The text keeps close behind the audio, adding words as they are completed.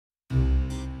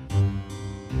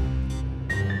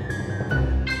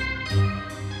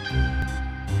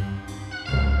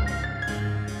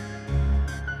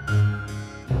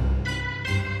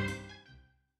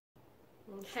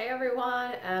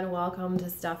everyone, and welcome to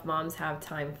Stuff Moms Have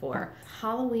Time For.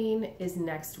 Halloween is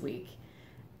next week,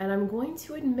 and I'm going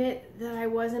to admit that I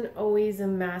wasn't always a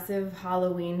massive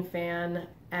Halloween fan,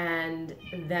 and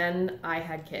then I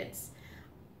had kids.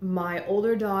 My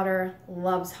older daughter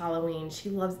loves Halloween.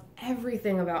 She loves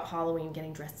everything about Halloween,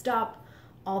 getting dressed up,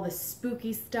 all the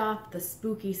spooky stuff, the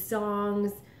spooky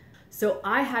songs. So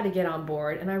I had to get on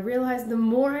board, and I realized the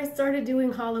more I started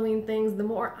doing Halloween things, the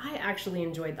more I actually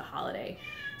enjoyed the holiday.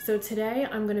 So today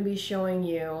I'm going to be showing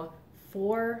you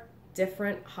 4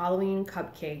 different Halloween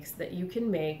cupcakes that you can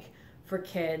make for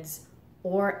kids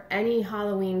or any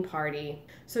Halloween party.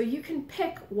 So you can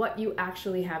pick what you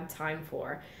actually have time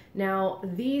for. Now,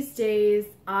 these days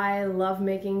I love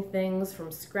making things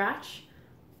from scratch,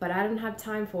 but I didn't have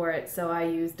time for it, so I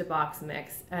used a box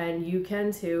mix. And you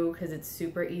can too, because it's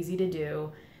super easy to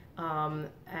do,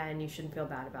 and you shouldn't feel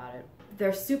bad about it.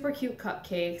 They're super cute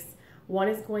cupcakes. One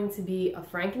is going to be a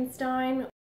Frankenstein.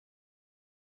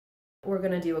 We're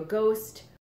gonna do a ghost.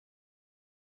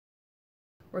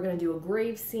 We're gonna do a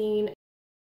grave scene.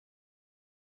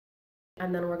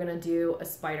 And then we're gonna do a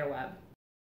spiderweb.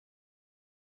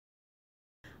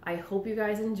 I hope you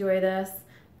guys enjoy this.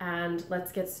 And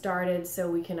let's get started so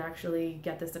we can actually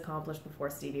get this accomplished before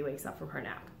Stevie wakes up from her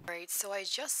nap. Alright, so I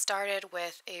just started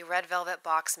with a red velvet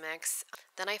box mix.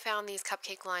 Then I found these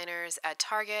cupcake liners at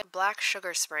Target, black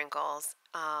sugar sprinkles,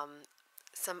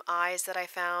 some eyes that I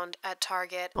found at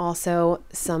Target, also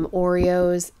some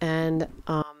Oreos and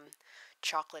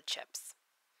chocolate chips.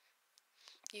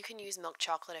 You can use milk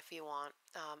chocolate if you want.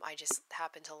 I just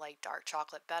happen to like dark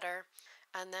chocolate better.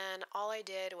 And then all I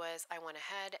did was I went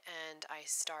ahead and I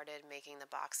started making the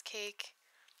box cake.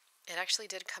 It actually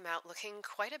did come out looking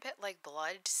quite a bit like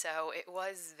blood, so it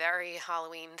was very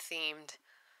Halloween themed.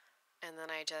 And then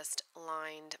I just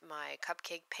lined my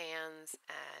cupcake pans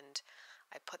and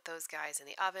I put those guys in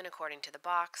the oven according to the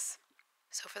box.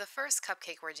 So for the first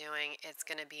cupcake we're doing, it's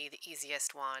going to be the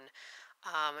easiest one.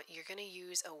 You're going to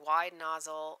use a wide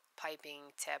nozzle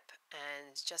piping tip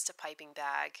and just a piping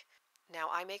bag. Now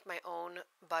I make my own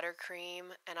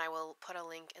buttercream, and I will put a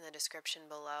link in the description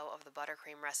below of the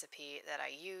buttercream recipe that I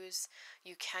use.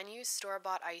 You can use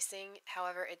store-bought icing,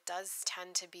 however it does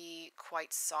tend to be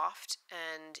quite soft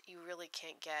and you really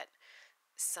can't get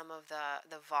some of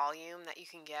the volume that you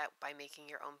can get by making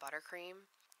your own buttercream.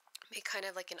 Make kind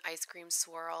of like an ice cream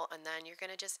swirl, and then you're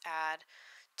going to just add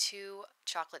 2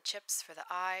 chocolate chips for the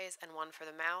eyes and 1 for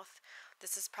the mouth.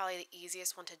 This is probably the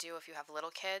easiest one to do if you have little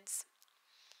kids.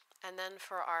 And then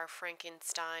for our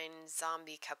Frankenstein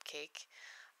zombie cupcake,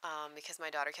 because my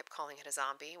daughter kept calling it a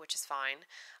zombie, which is fine,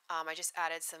 I just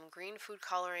added some green food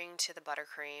coloring to the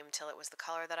buttercream till it was the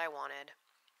color that I wanted.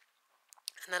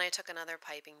 And then I took another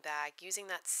piping bag using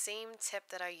that same tip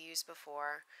that I used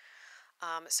before.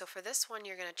 So for this one,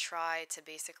 you're going to try to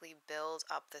basically build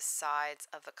up the sides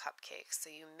of a cupcake. So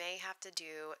you may have to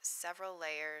do several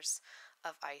layers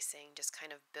of icing, just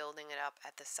kind of building it up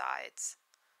at the sides.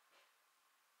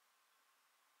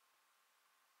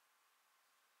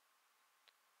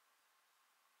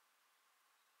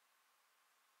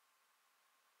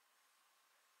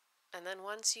 And then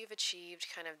once you've achieved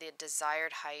kind of the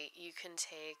desired height, you can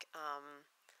take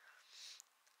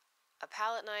a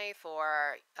palette knife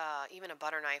or even a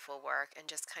butter knife will work, and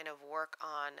just kind of work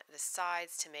on the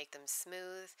sides to make them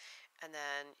smooth, and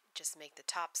then just make the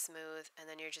top smooth. And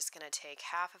then you're just going to take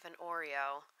half of an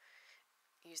Oreo,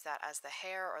 use that as the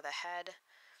hair or the head,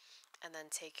 and then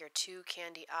take your 2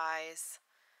 candy eyes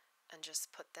and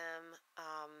just put them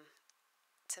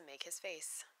to make his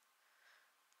face.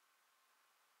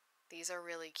 These are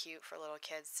really cute for little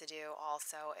kids to do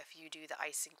also. If you do the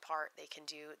icing part, they can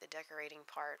do the decorating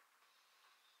part.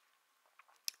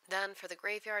 Then for the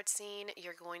graveyard scene,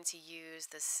 you're going to use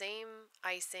the same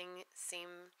icing,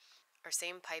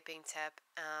 same piping tip.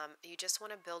 You just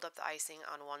want to build up the icing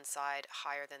on one side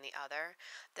higher than the other.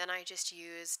 Then I just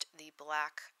used the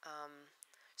black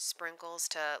sprinkles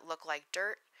to look like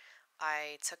dirt.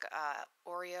 I took a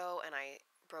Oreo and I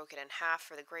broke it in half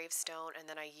for the gravestone, and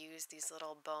then I used these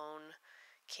little bone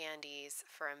candies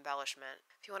for embellishment.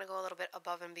 If you want to go a little bit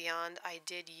above and beyond, I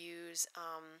did use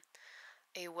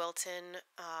a Wilton,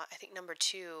 I think number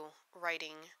 2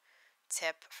 writing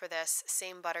tip for this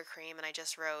same buttercream, and I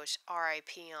just wrote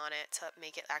RIP on it to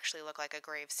make it actually look like a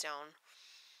gravestone.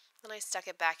 Then I stuck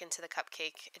it back into the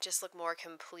cupcake. It just looked more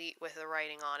complete with the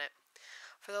writing on it.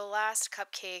 For the last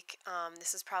cupcake,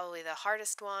 this is probably the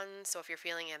hardest one, so if you're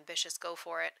feeling ambitious, go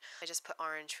for it. I just put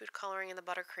orange food coloring in the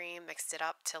buttercream, mixed it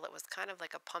up till it was kind of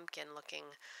like a pumpkin looking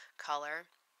color.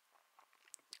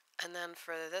 And then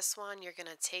for this one, you're going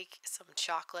to take some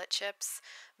chocolate chips,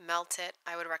 melt it.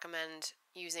 I would recommend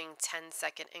using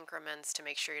 10-second increments to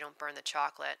make sure you don't burn the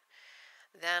chocolate.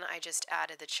 Then I just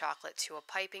added the chocolate to a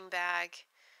piping bag.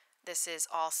 This is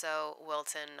also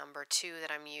Wilton number 2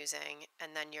 that I'm using.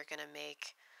 And then you're going to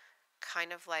make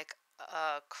kind of like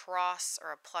a cross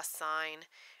or a plus sign,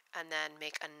 and then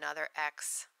make another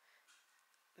X,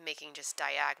 making just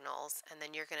diagonals. And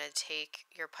then you're going to take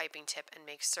your piping tip and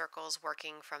make circles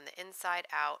working from the inside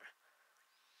out.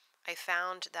 I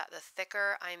found that the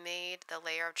thicker I made the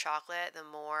layer of chocolate, the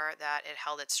more that it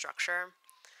held its structure.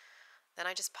 Then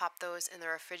I just popped those in the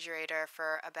refrigerator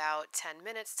for about 10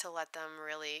 minutes to let them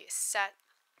really set.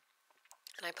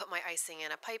 And I put my icing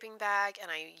in a piping bag, and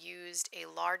I used a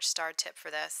large star tip for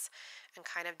this and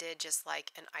kind of did just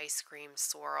like an ice cream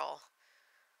swirl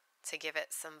to give it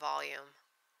some volume.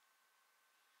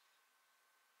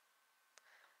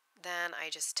 Then I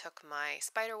just took my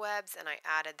spider webs and I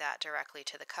added that directly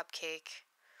to the cupcake.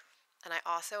 And I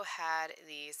also had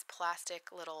these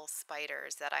plastic little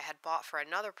spiders that I had bought for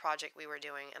another project we were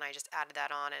doing, and I just added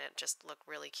that on, and it just looked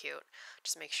really cute.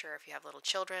 Just make sure if you have little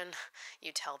children,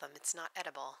 you tell them it's not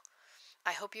edible.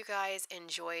 I hope you guys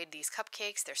enjoyed these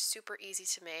cupcakes. They're super easy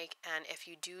to make, and if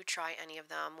you do try any of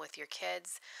them with your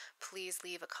kids, please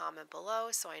leave a comment below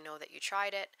so I know that you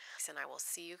tried it. And I will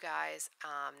see you guys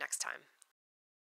next time.